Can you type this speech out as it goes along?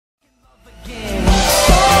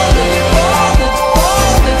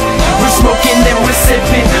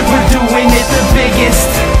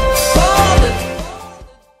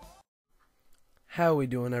we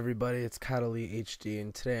doing, everybody? It's Cataly HD,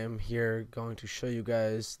 and today I'm here going to show you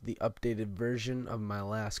guys the updated version of my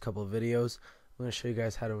last couple of videos. I'm going to show you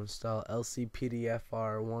guys how to install LCPDFR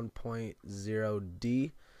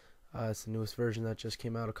 1.0d. It's the newest version that just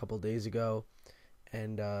came out a couple days ago,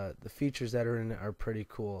 and the features that are in it are pretty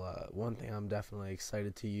cool. One thing I'm definitely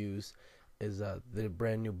excited to use is the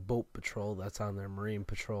brand new boat patrol that's on there, Marine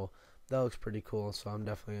Patrol. That looks pretty cool, so I'm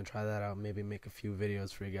definitely going to try that out and maybe make a few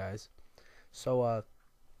videos for you guys. So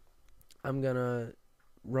I'm gonna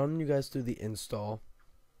run you guys through the install,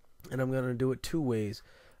 and I'm gonna do it two ways.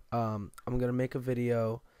 I'm gonna make a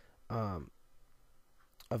video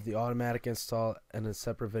of the automatic install and a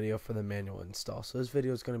separate video for the manual install. So this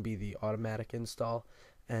video is gonna be the automatic install,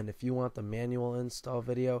 and if you want the manual install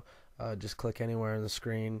video, just click anywhere on the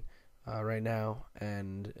screen right now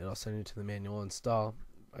and it'll send you to the manual install.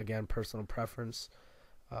 Again, personal preference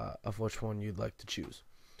of which one you'd like to choose.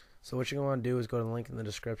 So what you're going to want to do is go to the link in the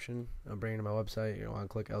description. I'll bring you to my website. You're going to want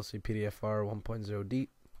to click LCPDFR 1.0d.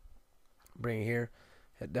 Bring it here.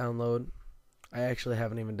 Hit download. I actually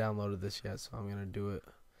haven't even downloaded this yet, so I'm going to do it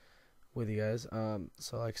with you guys.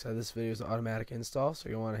 So like I said, this video is an automatic install, so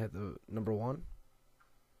you're going to want to hit the number 1.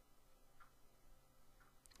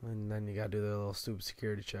 And then you got to do the little stupid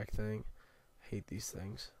security check thing. I hate these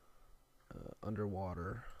things.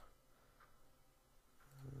 Underwater.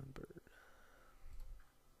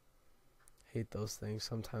 Hate those things.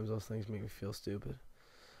 Sometimes those things make me feel stupid.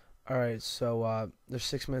 Alright, so there's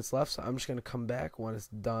 6 minutes left, so I'm just going to come back when it's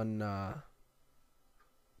done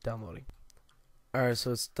downloading. Alright,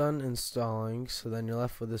 so it's done installing, so then you're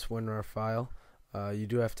left with this WinRAR file. You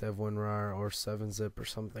do have to have WinRAR or 7-zip or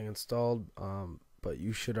something installed, but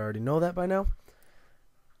you should already know that by now.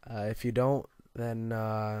 If you don't, then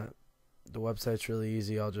the website's really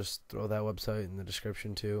easy. I'll just throw that website in the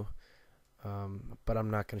description too. But I'm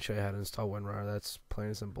not going to show you how to install WinRAR. That's plain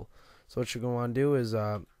and simple. So what you're going to want to do is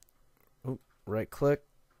right click,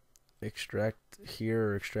 extract here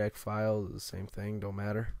or extract file, the same thing, don't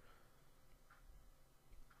matter.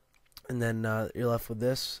 And then you're left with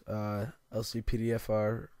this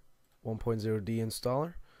LCPDFR 1.0d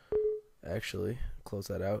installer. Actually, close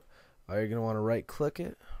that out. You're going to want to right click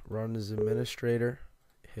it, run as administrator,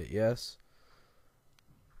 hit yes.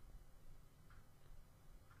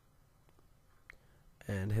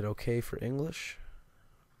 And hit OK for English,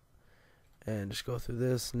 and just go through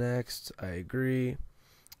this. Next, I agree.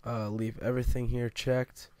 Leave everything here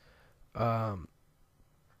checked. Right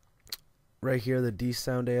here, the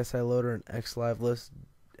D-Sound ASI loader and X-Live List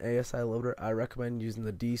ASI loader. I recommend using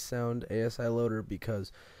the D-Sound ASI loader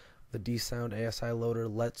because the D-Sound ASI loader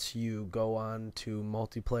lets you go on to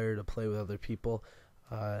Multiplayer to play with other people.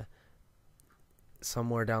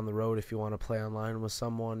 Somewhere down the road, if you want to play online with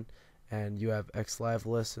someone and you have X-Live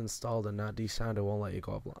List installed and not D-Sound, it won't let you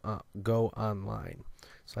go online.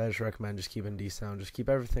 So I just recommend just keeping D-Sound. Just keep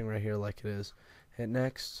everything right here like it is. Hit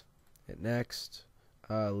next. Hit next.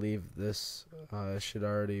 Leave this. It should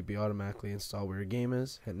already be automatically installed where your game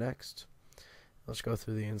is. Hit next. Let's go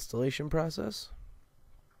through the installation process.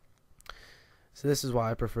 So this is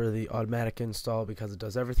why I prefer the automatic install, because it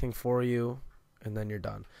does everything for you and then you're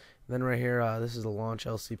done. Then right here, this is the launch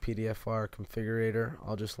LCPDFR Configurator.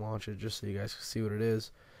 I'll just launch it just so you guys can see what it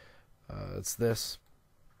is. It's this.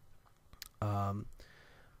 I'll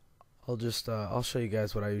show you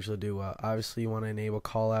guys what I usually do. Obviously, you want to enable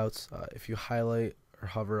callouts. If you highlight or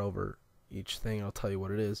hover over each thing, it'll tell you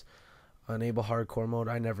what it is. Enable hardcore mode.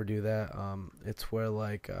 I never do that. It's where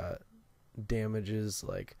like damage is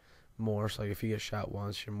like more. So like if you get shot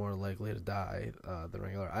once, you're more likely to die than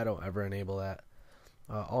regular. I don't ever enable that.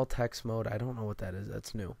 All text mode, I don't know what that is.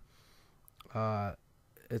 That's new.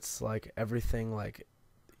 It's like everything, like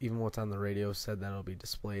even what's on the radio said that it'll be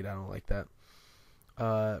displayed. I don't like that.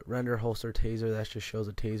 Render holster taser, that just shows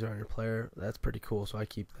a taser on your player. That's pretty cool, so I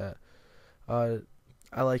keep that. I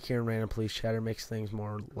like hearing random police chatter, makes things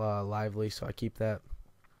more lively, so I keep that.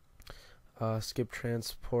 Skip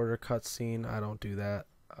transporter cutscene, I don't do that.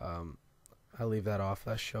 I leave that off.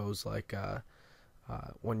 That shows like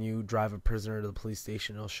when you drive a prisoner to the police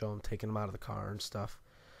station, it'll show them taking them out of the car and stuff.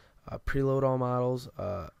 Preload all models.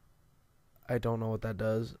 I don't know what that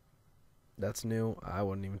does. That's new. I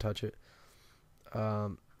wouldn't even touch it.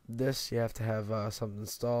 This, you have to have something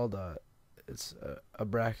installed. It's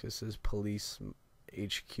Abraxas's Police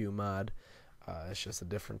HQ mod. It's just a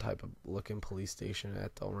different type of looking police station.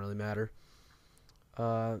 That don't really matter.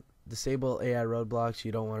 Disable AI roadblocks.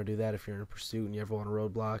 You don't want to do that if you're in a pursuit and you ever want a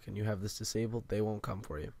roadblock and you have this disabled. They won't come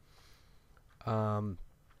for you.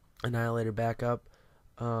 Annihilator backup.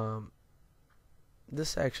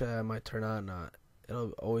 This actually I might turn on.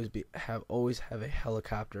 it'll always have a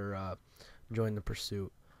helicopter join the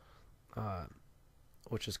pursuit,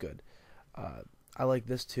 which is good. I like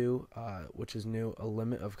this too, which is new, a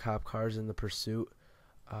limit of cop cars in the pursuit.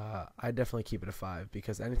 I definitely keep it at 5,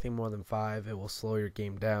 because anything more than 5, it will slow your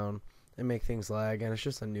game down and make things lag, and it's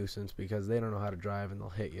just a nuisance because they don't know how to drive and they'll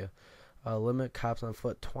hit you. Limit cops on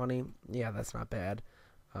foot 20, yeah, that's not bad,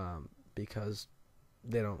 because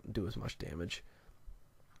they don't do as much damage.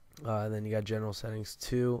 Then you got general settings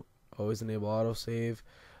 2, always enable autosave.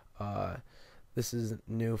 This is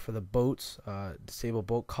new for the boats. Disable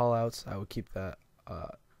boat callouts. I would keep that.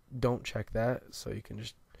 Don't check that, so you can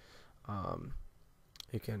just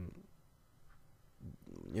you can,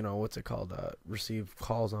 what's it called, receive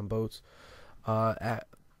calls on boats.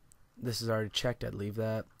 This is already checked. I'd leave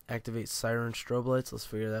that. Activate siren strobe lights. Let's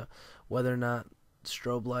figure that out. Whether or not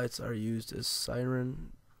strobe lights are used as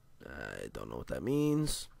siren, I don't know what that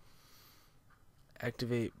means.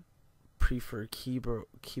 Activate prefer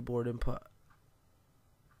keyboard input.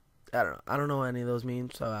 I don't know. I don't know what any of those mean,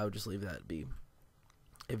 so I would just leave that be.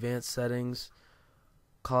 Advanced settings.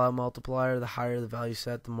 Call out multiplier. The higher the value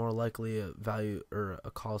set, the more likely a value or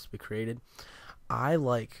a call is to be created. I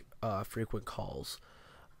like frequent calls.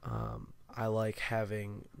 I like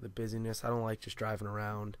having the busyness. I don't like just driving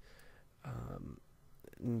around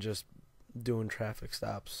and just doing traffic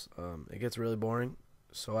stops. It gets really boring,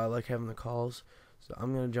 so I like having the calls. So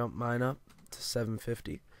I'm going to jump mine up to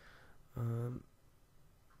 750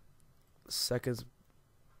 seconds.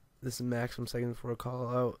 This is maximum seconds for a call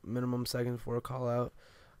out, minimum seconds for a call out.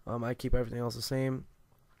 I keep everything else the same,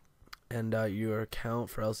 and your account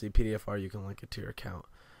for LCPDFR, you can link it to your account.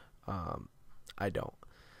 I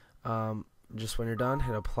don't. Just when you're done,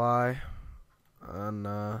 hit apply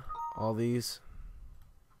on all these.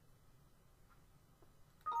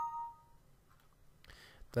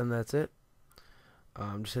 Then that's it.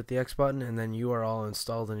 Just hit the X button, and then you are all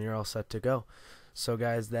installed and you're all set to go. So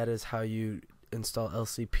guys, that is how you install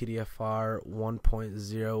LCPDFR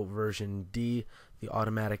 1.0 version D, the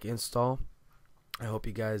automatic install. I hope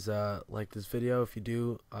you guys like this video. If you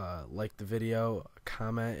do, like the video,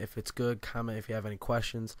 comment if it's good, comment if you have any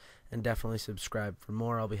questions, and definitely subscribe for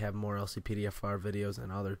more. I'll be having more LCPDFR videos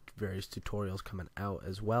and other various tutorials coming out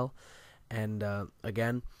as well. And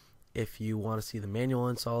again, if you want to see the manual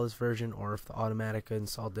install this version, or if the automatic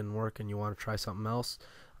install didn't work and you want to try something else,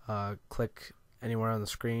 click anywhere on the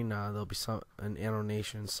screen. There'll be an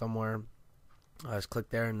annotation somewhere. Just click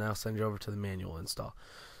there and that'll send you over to the manual install.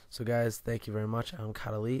 So guys, thank you very much. I'm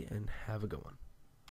Kyle, and have a good one.